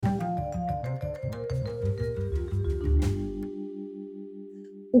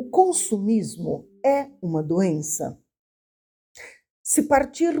O consumismo é uma doença? Se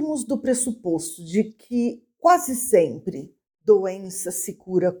partirmos do pressuposto de que quase sempre doença se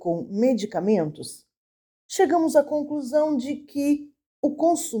cura com medicamentos, chegamos à conclusão de que o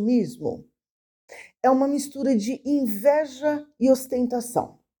consumismo é uma mistura de inveja e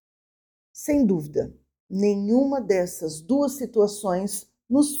ostentação. Sem dúvida, nenhuma dessas duas situações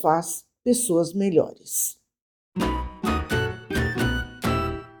nos faz pessoas melhores.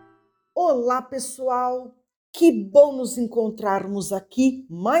 Olá, pessoal! Que bom nos encontrarmos aqui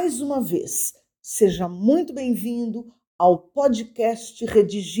mais uma vez. Seja muito bem-vindo ao podcast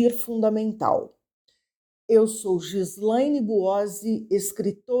Redigir Fundamental. Eu sou Gislaine Buozzi,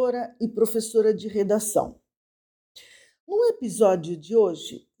 escritora e professora de redação. No episódio de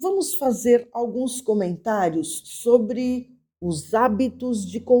hoje, vamos fazer alguns comentários sobre os hábitos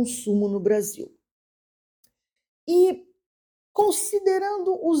de consumo no Brasil. E,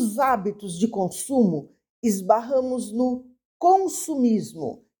 considerando os hábitos de consumo, esbarramos no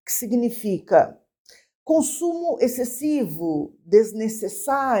consumismo, que significa consumo excessivo,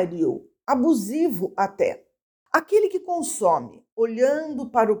 desnecessário, abusivo até. Aquele que consome olhando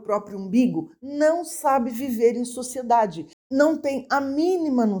para o próprio umbigo não sabe viver em sociedade, não tem a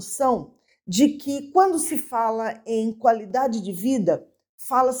mínima noção de que quando se fala em qualidade de vida,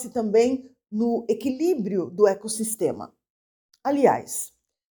 fala-se também no equilíbrio do ecossistema. Aliás,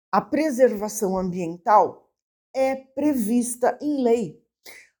 a preservação ambiental é prevista em lei.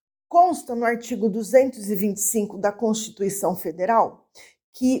 Consta no artigo 225 da Constituição Federal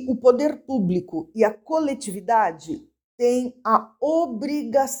que o poder público e a coletividade têm a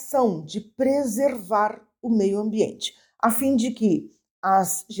obrigação de preservar o meio ambiente, a fim de que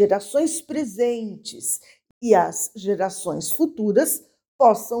as gerações presentes e as gerações futuras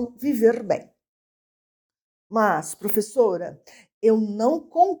possam viver bem. Mas, professora, eu não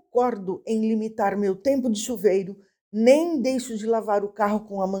concordo em limitar meu tempo de chuveiro, nem deixo de lavar o carro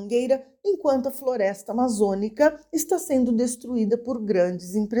com a mangueira enquanto a floresta amazônica está sendo destruída por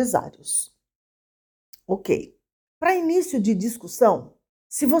grandes empresários. Ok. Para início de discussão,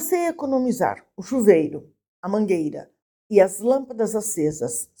 se você economizar o chuveiro, a mangueira e as lâmpadas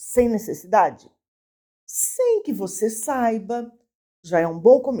acesas sem necessidade, sem que você saiba, já é um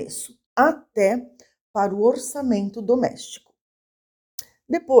bom começo, até para o orçamento doméstico.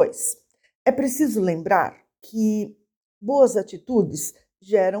 Depois, é preciso lembrar que boas atitudes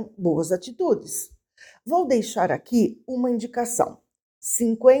geram boas atitudes. Vou deixar aqui uma indicação: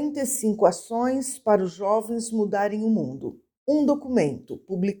 55 ações para os jovens mudarem o mundo. Um documento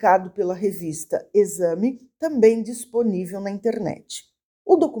publicado pela revista Exame, também disponível na internet.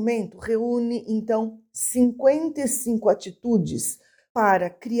 O documento reúne, então, 55 atitudes para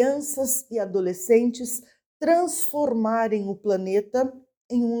crianças e adolescentes transformarem o planeta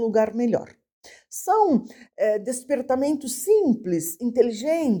em um lugar melhor. São despertamentos simples,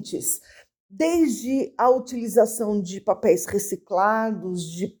 inteligentes, desde a utilização de papéis reciclados,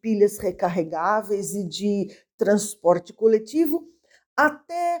 de pilhas recarregáveis e de transporte coletivo,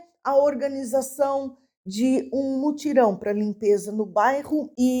 até a organização de um mutirão para limpeza no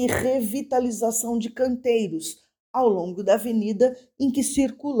bairro e revitalização de canteiros ao longo da avenida em que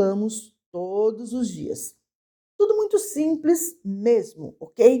circulamos todos os dias. Tudo muito simples mesmo,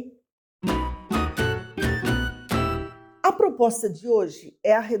 ok? A proposta de hoje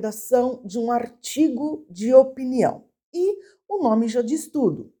é a redação de um artigo de opinião. E o nome já diz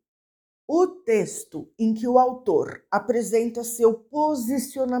tudo. O texto em que o autor apresenta seu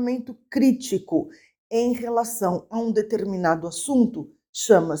posicionamento crítico em relação a um determinado assunto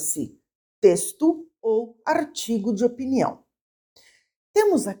chama-se texto ou artigo de opinião.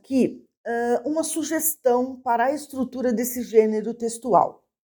 Temos aqui uma sugestão para a estrutura desse gênero textual.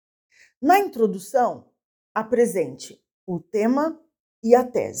 Na introdução, apresente o tema e a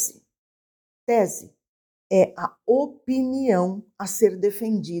tese. Tese é a opinião a ser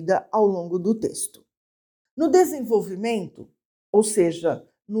defendida ao longo do texto. No desenvolvimento, ou seja,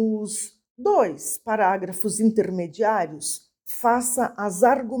 nos 2 parágrafos intermediários, faça as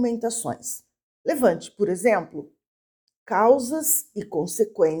argumentações. Levante, por exemplo, causas e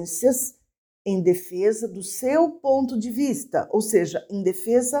consequências em defesa do seu ponto de vista, ou seja, em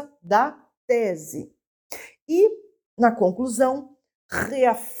defesa da tese. E, na conclusão,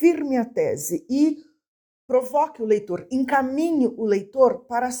 reafirme a tese e provoque o leitor, encaminhe o leitor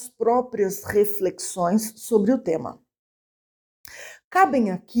para as próprias reflexões sobre o tema.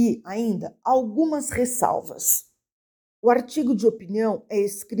 Cabem aqui ainda algumas ressalvas. O artigo de opinião é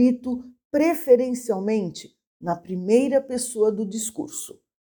escrito preferencialmente na primeira pessoa do discurso.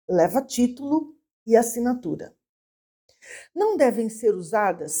 Leva título e assinatura. Não devem ser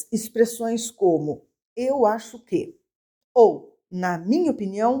usadas expressões como eu acho que, ou na minha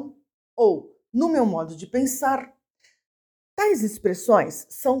opinião, ou no meu modo de pensar. Tais expressões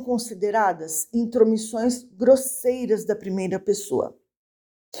são consideradas intromissões grosseiras da primeira pessoa.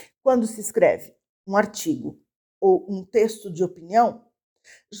 Quando se escreve um artigo ou um texto de opinião,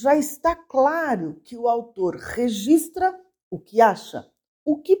 já está claro que o autor registra o que acha,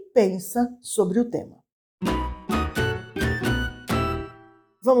 o que pensa sobre o tema.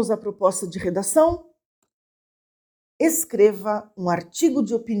 Vamos à proposta de redação? Escreva um artigo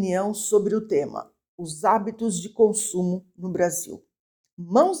de opinião sobre o tema os hábitos de consumo no Brasil.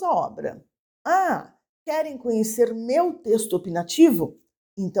 Mãos à obra. Ah, querem conhecer meu texto opinativo?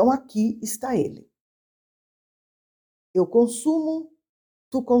 Então aqui está ele. Eu consumo,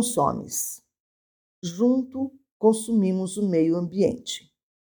 tu consomes. Junto consumimos o meio ambiente.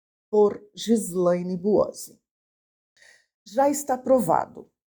 Por Gislaine Buozzi. Já está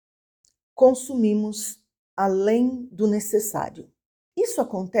provado. Consumimos além do necessário. Isso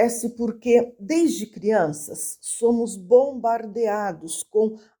acontece porque, desde crianças, somos bombardeados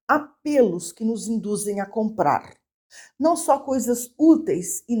com apelos que nos induzem a comprar. Não só coisas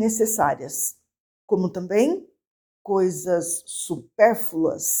úteis e necessárias, como também coisas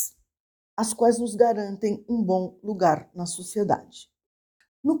supérfluas, as quais nos garantem um bom lugar na sociedade.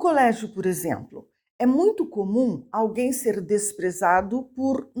 No colégio, por exemplo, é muito comum alguém ser desprezado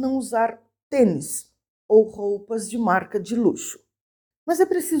por não usar tênis ou roupas de marca de luxo. Mas é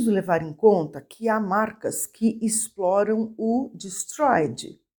preciso levar em conta que há marcas que exploram o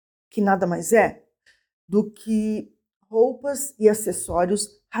destroyed, que nada mais é do que roupas e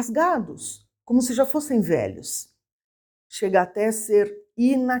acessórios rasgados, como se já fossem velhos. Chega até a ser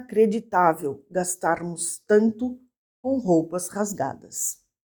inacreditável gastarmos tanto com roupas rasgadas.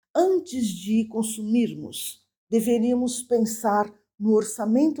 Antes de consumirmos, deveríamos pensar no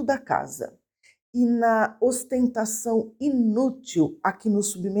orçamento da casa e na ostentação inútil a que nos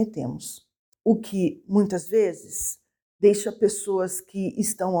submetemos, o que, muitas vezes, deixa pessoas que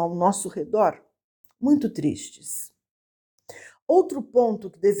estão ao nosso redor muito tristes. Outro ponto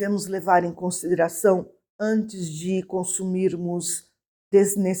que devemos levar em consideração antes de consumirmos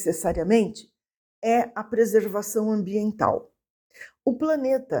desnecessariamente é a preservação ambiental. O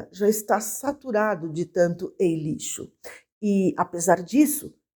planeta já está saturado de tanto lixo e, apesar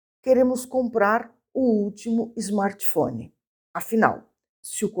disso, queremos comprar o último smartphone. Afinal,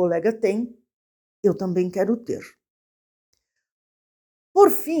 se o colega tem, eu também quero ter. Por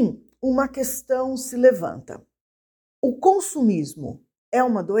fim, uma questão se levanta. O consumismo é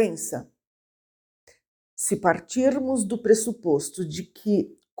uma doença? Se partirmos do pressuposto de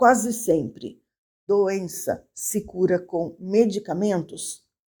que quase sempre doença se cura com medicamentos,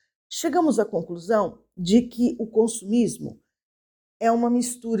 chegamos à conclusão de que o consumismo é uma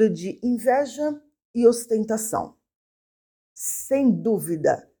mistura de inveja e ostentação. Sem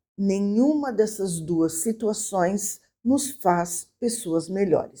dúvida, nenhuma dessas duas situações nos faz pessoas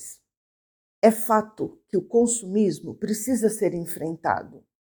melhores. É fato que o consumismo precisa ser enfrentado,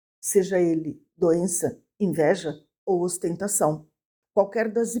 seja ele doença, inveja ou ostentação.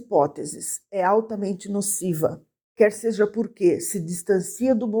 Qualquer das hipóteses é altamente nociva, quer seja porque se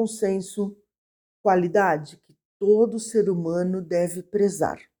distancia do bom senso, qualidade que todo ser humano deve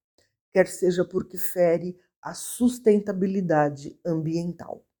prezar, quer seja porque fere a sustentabilidade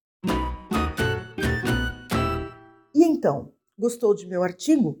ambiental. E então, gostou de meu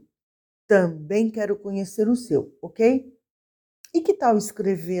artigo? Também quero conhecer o seu, ok? E que tal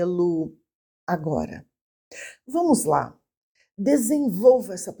escrevê-lo agora? Vamos lá.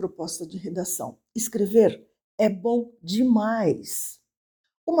 Desenvolva essa proposta de redação. Escrever é bom demais.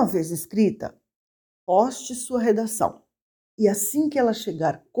 Uma vez escrita, poste sua redação. E assim que ela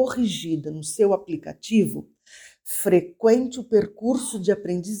chegar corrigida no seu aplicativo, frequente o percurso de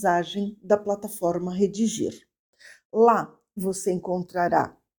aprendizagem da plataforma Redigir. Lá você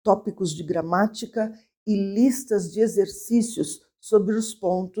encontrará tópicos de gramática e listas de exercícios sobre os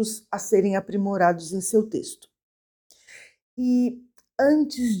pontos a serem aprimorados em seu texto. E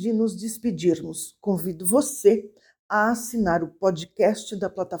antes de nos despedirmos, convido você a assinar o podcast da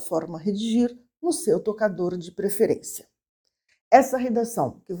plataforma Redigir no seu tocador de preferência. Essa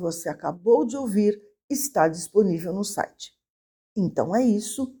redação que você acabou de ouvir está disponível no site. Então é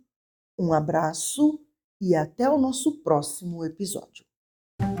isso, um abraço e até o nosso próximo episódio.